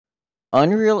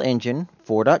Unreal Engine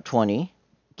 4.20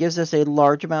 gives us a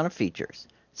large amount of features.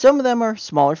 Some of them are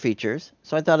smaller features,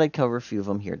 so I thought I'd cover a few of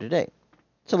them here today.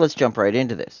 So let's jump right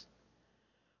into this.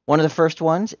 One of the first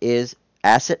ones is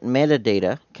asset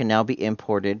metadata can now be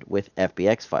imported with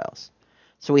FBX files.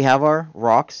 So we have our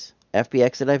rocks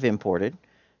FBX that I've imported.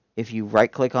 If you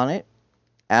right click on it,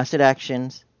 asset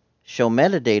actions, show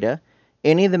metadata,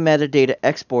 any of the metadata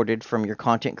exported from your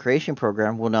content creation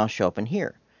program will now show up in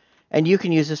here. And you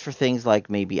can use this for things like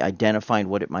maybe identifying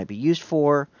what it might be used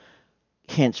for,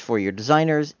 hints for your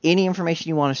designers. Any information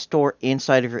you want to store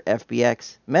inside of your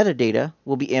FBX metadata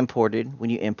will be imported when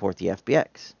you import the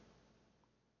FBX.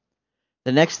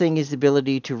 The next thing is the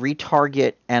ability to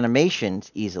retarget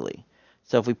animations easily.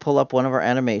 So if we pull up one of our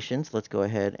animations, let's go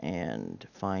ahead and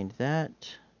find that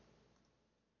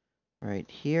right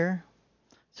here.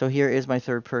 So here is my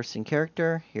third person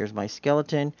character, here's my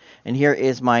skeleton, and here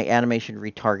is my animation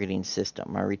retargeting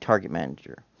system, my retarget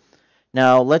manager.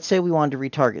 Now let's say we wanted to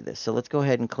retarget this, so let's go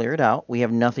ahead and clear it out. We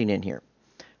have nothing in here.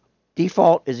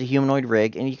 Default is a humanoid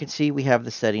rig, and you can see we have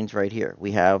the settings right here.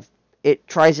 It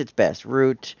tries its best,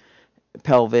 root,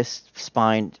 pelvis,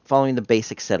 spine, following the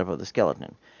basic setup of the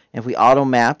skeleton. And if we auto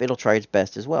map, it'll try its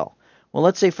best as well. Well,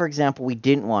 let's say, for example, we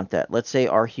didn't want that. Let's say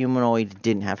our humanoid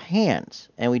didn't have hands,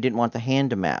 and we didn't want the hand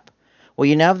to map. Well,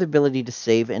 you now have the ability to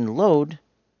save and load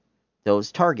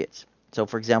those targets. So,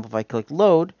 for example, if I click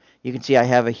load, you can see I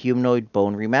have a humanoid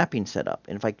bone remapping set up.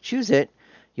 And if I choose it,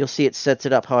 you'll see it sets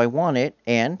it up how I want it,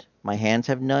 and my hands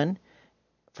have none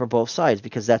for both sides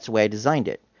because that's the way I designed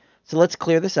it. So let's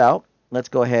clear this out. Let's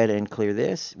go ahead and clear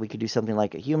this. We could do something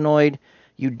like a humanoid.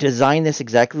 You design this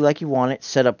exactly like you want it,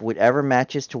 set up whatever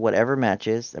matches to whatever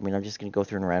matches. I mean, I'm just going to go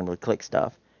through and randomly click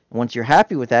stuff. And once you're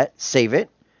happy with that, save it,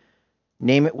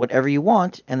 name it whatever you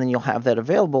want, and then you'll have that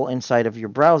available inside of your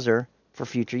browser for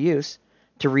future use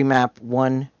to remap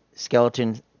one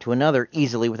skeleton to another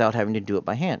easily without having to do it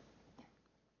by hand.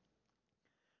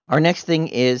 Our next thing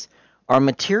is our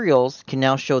materials can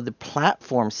now show the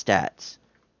platform stats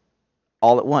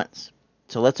all at once.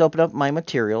 So let's open up my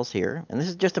materials here, and this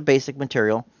is just a basic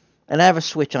material, and I have a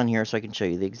switch on here so I can show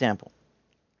you the example.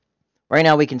 Right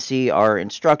now we can see our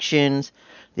instructions,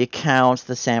 the accounts,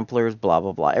 the samplers, blah,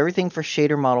 blah, blah. Everything for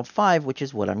Shader Model 5, which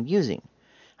is what I'm using.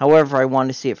 However, I want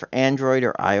to see it for Android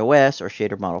or iOS or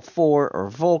Shader Model 4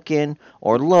 or Vulkan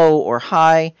or low or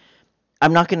high.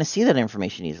 I'm not going to see that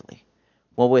information easily.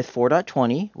 Well, with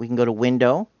 4.20, we can go to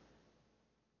Window,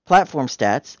 Platform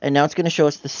Stats, and now it's going to show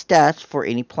us the stats for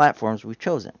any platforms we've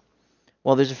chosen.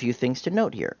 Well, there's a few things to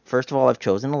note here. First of all, I've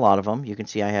chosen a lot of them. You can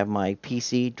see I have my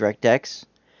PC, DirectX.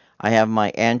 I have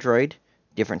my Android,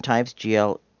 different types,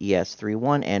 GL,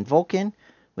 ES31, and Vulkan.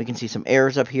 We can see some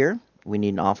errors up here. We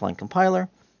need an offline compiler.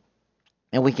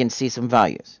 And we can see some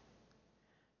values.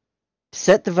 To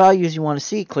set the values you want to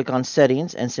see, click on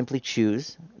Settings and simply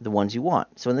choose the ones you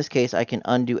want. So in this case, I can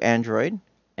undo Android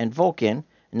and Vulkan,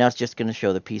 and now it's just going to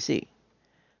show the PC.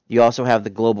 You also have the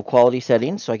global quality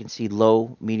settings, so I can see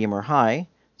low, medium, or high.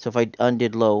 So if I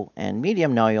undid low and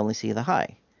medium, now I only see the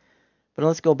high. But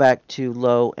let's go back to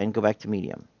low and go back to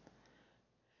medium.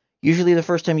 Usually the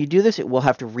first time you do this, it will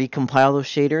have to recompile those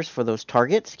shaders for those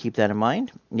targets. Keep that in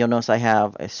mind. You'll notice I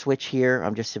have a switch here.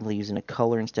 I'm just simply using a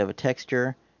color instead of a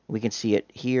texture. We can see it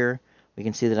here. We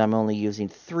can see that I'm only using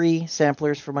 3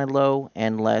 samplers for my low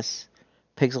and less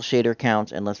pixel shader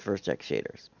counts and less vertex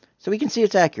shaders. So we can see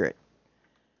it's accurate.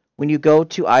 When you go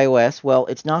to iOS, well,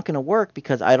 it's not going to work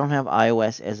because I don't have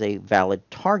iOS as a valid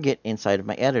target inside of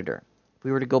my editor. If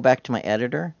we were to go back to my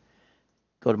editor,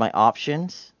 go to my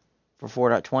options for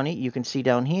 4.20, you can see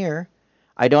down here,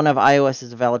 I don't have iOS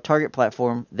as a valid target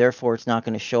platform, therefore it's not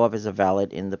going to show up as a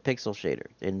valid in the pixel shader,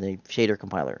 in the shader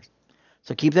compilers.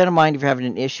 So keep that in mind. If you're having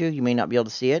an issue, you may not be able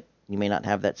to see it. You may not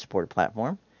have that supported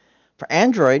platform. For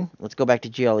Android, let's go back to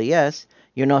GLES,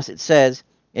 you'll notice it says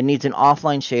it needs an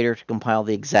offline shader to compile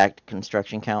the exact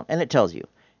construction count, and it tells you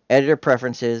editor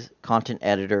preferences, content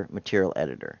editor, material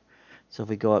editor. So if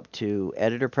we go up to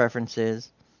editor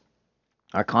preferences,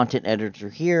 our content editors are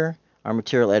here, our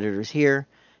material editors here.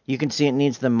 You can see it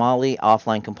needs the Mali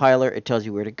offline compiler. It tells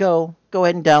you where to go. Go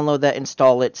ahead and download that,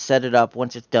 install it, set it up.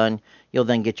 Once it's done, you'll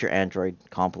then get your Android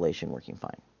compilation working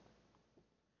fine.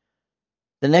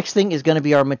 The next thing is going to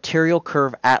be our material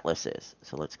curve atlases.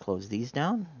 So let's close these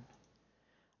down.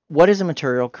 What is a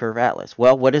material curve atlas?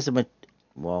 Well, what's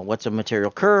a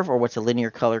material curve, or what's a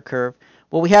linear color curve?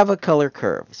 Well, we have a color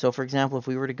curve. So for example, if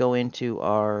we were to go into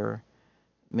our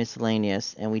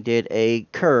miscellaneous and we did a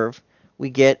curve, we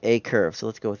get a curve. So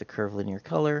let's go with the curve linear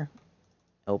color.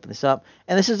 Open this up,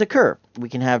 and this is a curve. We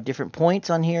can have different points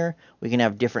on here. We can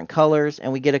have different colors,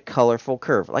 and we get a colorful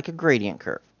curve, like a gradient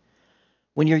curve.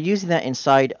 When you're using that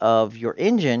inside of your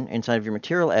engine, inside of your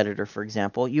material editor, for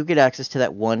example, you get access to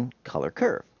that one color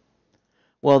curve.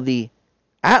 Well, the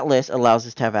Atlas allows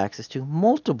us to have access to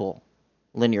multiple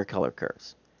linear color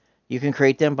curves. You can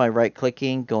create them by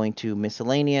right-clicking, going to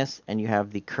Miscellaneous, and you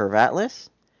have the Curve Atlas.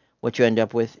 What you end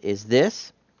up with is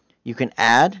this. You can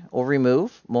add or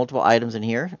remove multiple items in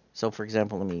here. So, for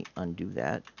example, let me undo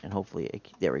that, and hopefully,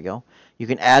 there we go. You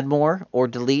can add more or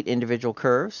delete individual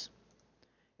curves.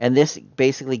 And this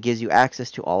basically gives you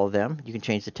access to all of them. You can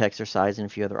change the text or size and a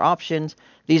few other options.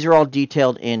 These are all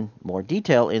detailed in more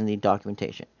detail in the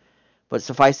documentation. But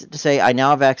suffice it to say, I now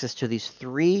have access to these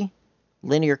 3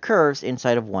 linear curves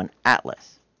inside of one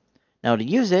atlas. Now to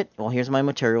use it, well, here's my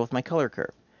material with my color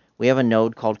curve. We have a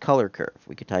node called color curve.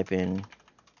 We could type in,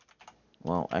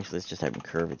 well, actually, let's just type in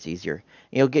curve. It's easier.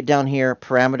 You'll get down here,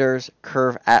 parameters,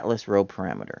 curve atlas row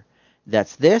parameter.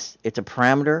 That's this. It's a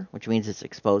parameter, which means it's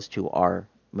exposed to our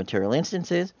material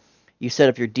instances. You set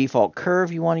up your default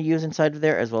curve you want to use inside of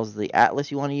there, as well as the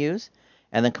atlas you want to use,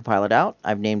 and then compile it out.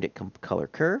 I've named it color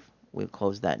curve. We'll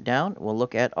close that down. We'll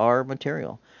look at our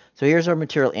material. So here's our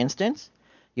material instance.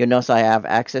 You'll notice I have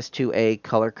access to a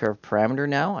color curve parameter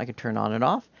now. I can turn on and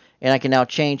off. And I can now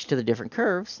change to the different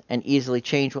curves and easily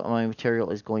change what my material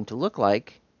is going to look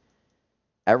like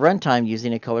at runtime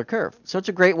using a color curve. So it's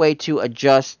a great way to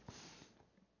adjust.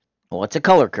 Well, it's a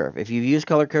color curve. If you've used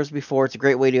color curves before, it's a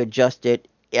great way to adjust it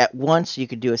at once. You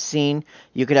could do a scene.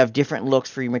 You could have different looks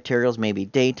for your materials, maybe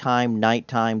daytime,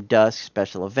 nighttime, dusk,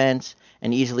 special events,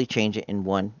 and easily change it in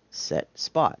one set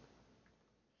spot.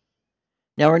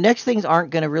 Now, our next things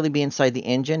aren't going to really be inside the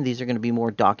engine. These are going to be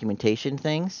more documentation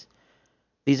things.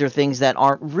 These are things that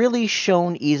aren't really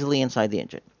shown easily inside the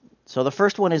engine. So the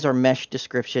first one is our mesh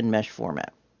description, mesh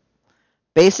format.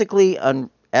 Basically,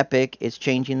 Epic is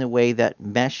changing the way that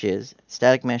meshes,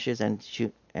 static meshes,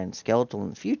 and skeletal in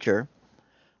the future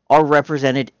are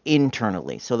represented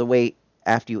internally. So the way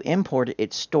after you import it,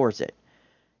 it stores it.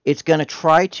 It's going to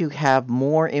try to have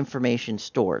more information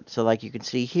stored. So like you can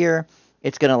see here,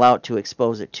 it's going to allow it to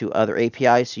expose it to other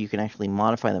APIs so you can actually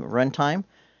modify them at runtime.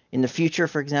 In the future,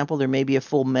 for example, there may be a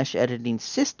full mesh editing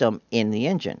system in the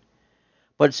engine.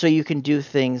 But so you can do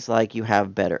things like you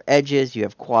have better edges, you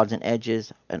have quads and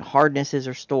edges, and hardnesses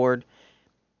are stored.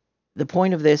 The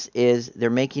point of this is they're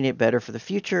making it better for the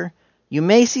future. You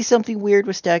may see something weird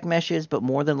with static meshes, but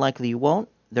more than likely you won't.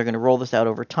 They're going to roll this out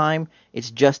over time.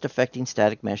 It's just affecting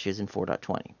static meshes in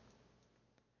 4.20.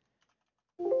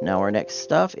 Now our next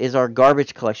stuff is our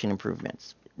garbage collection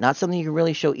improvements. Not something you can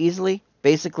really show easily.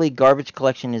 Basically, garbage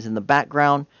collection is in the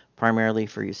background, primarily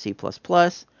for your C++.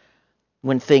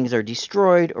 When things are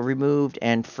destroyed or removed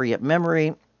and free up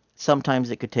memory,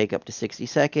 sometimes it could take up to 60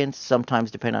 seconds.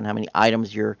 Sometimes, depending on how many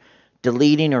items you're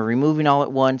deleting or removing all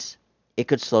at once, it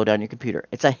could slow down your computer.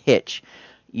 It's a hitch.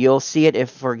 You'll see it if,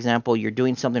 for example, you're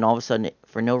doing something all of a sudden,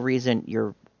 for no reason,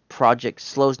 your project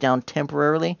slows down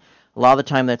temporarily. A lot of the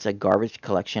time, that's a garbage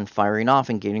collection firing off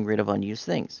and getting rid of unused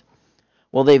things.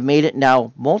 Well, they've made it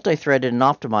now multi-threaded and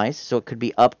optimized, so it could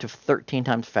be up to 13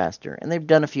 times faster. And they've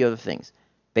done a few other things.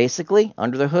 Basically,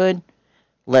 under the hood,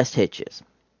 less hitches.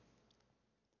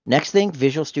 Next thing,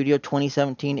 Visual Studio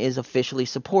 2017 is officially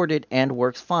supported and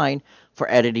works fine for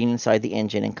editing inside the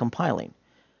engine and compiling.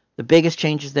 The biggest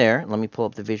changes there, let me pull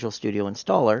up the Visual Studio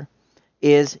installer,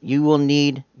 is you will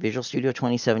need Visual Studio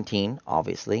 2017,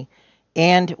 obviously,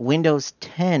 and Windows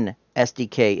 10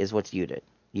 SDK is what's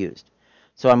used.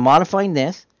 So I'm modifying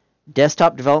this.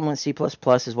 Desktop development C++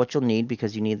 is what you'll need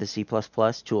because you need the C++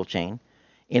 toolchain.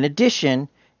 In addition,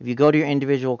 if you go to your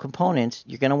individual components,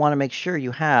 you're going to want to make sure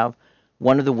you have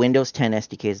one of the Windows 10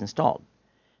 SDKs installed.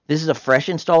 This is a fresh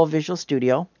install of Visual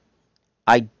Studio.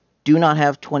 I do not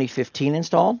have 2015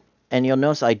 installed, and you'll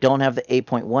notice I don't have the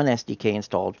 8.1 SDK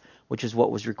installed, which is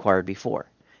what was required before.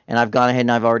 And I've gone ahead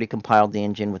and I've already compiled the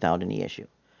engine without any issue.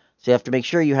 So you have to make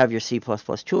sure you have your C++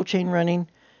 toolchain running,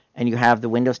 and you have the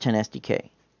Windows 10 SDK.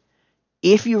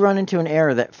 If you run into an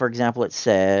error that, for example, it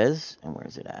says, and where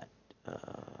is it at?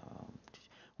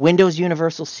 Windows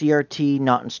Universal CRT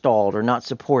not installed or not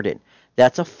supported.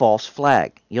 That's a false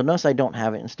flag. You'll notice I don't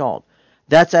have it installed.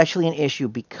 That's actually an issue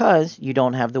because you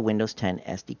don't have the Windows 10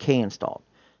 SDK installed.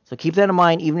 So keep that in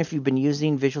mind. Even if you've been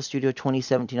using Visual Studio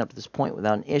 2017 up to this point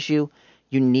without an issue,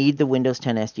 you need the Windows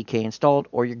 10 SDK installed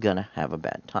or you're going to have a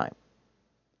bad time.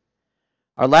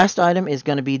 Our last item is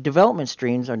going to be development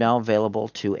streams are now available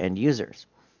to end users.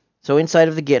 So inside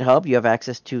of the GitHub, you have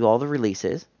access to all the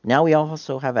releases. Now we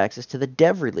also have access to the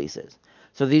dev releases.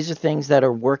 So these are things that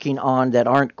are working on that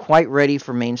aren't quite ready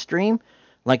for mainstream,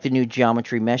 like the new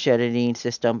geometry mesh editing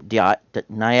system,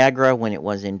 Niagara when it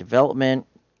was in development,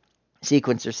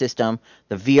 sequencer system,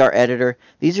 the VR editor.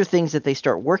 These are things that they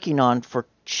start working on for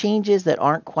changes that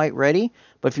aren't quite ready.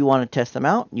 But if you want to test them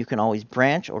out, you can always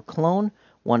branch or clone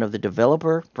one of the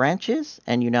developer branches,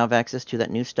 and you now have access to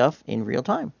that new stuff in real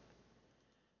time.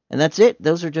 And that's it.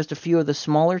 Those are just a few of the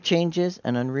smaller changes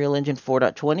in Unreal Engine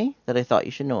 4.20 that I thought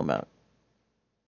you should know about.